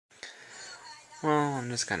I'm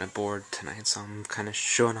just kind of bored tonight, so I'm kind of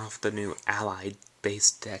showing off the new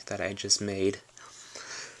ally-based deck that I just made.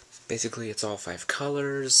 Basically, it's all 5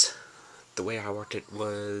 colors. The way I worked it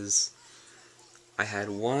was, I had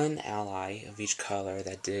one ally of each color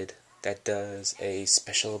that does a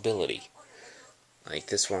special ability. Like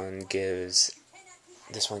this one gives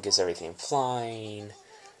everything flying.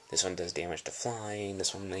 This one does damage to flying.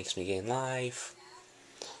 This one makes me gain life.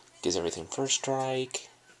 Gives everything first strike.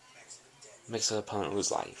 Makes the opponent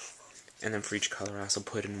lose life. And then for each color I also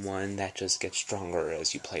put in one that just gets stronger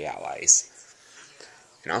as you play allies.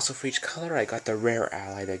 And also for each color I got the rare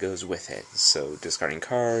ally that goes with it. So discarding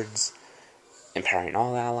cards, empowering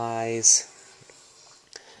all allies,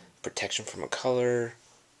 protection from a color,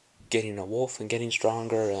 getting a wolf and getting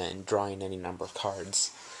stronger, and drawing any number of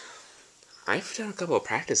cards. I've done a couple of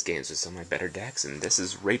practice games with some of my better decks, and this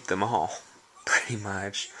has raped them all, pretty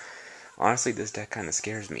much. Honestly, this deck kind of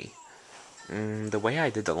scares me. The way I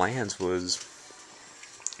did the lands was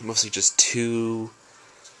mostly just 2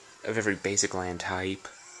 of every basic land type,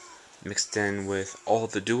 mixed in with all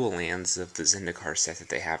the dual lands of the Zundikar set that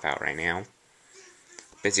they have out right now.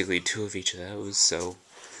 Basically 2 of each of those, so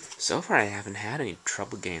far I haven't had any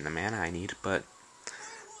trouble getting the mana I need, but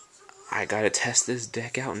I gotta test this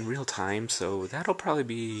deck out in real time, so that'll probably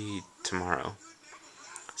be tomorrow.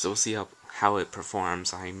 So we'll see how it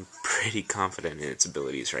performs. I'm pretty confident in its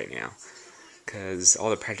abilities right now, because all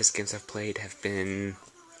the practice games I've played have been,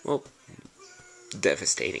 well,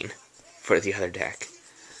 devastating for the other deck.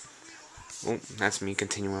 Well, that's me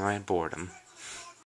continuing my boredom.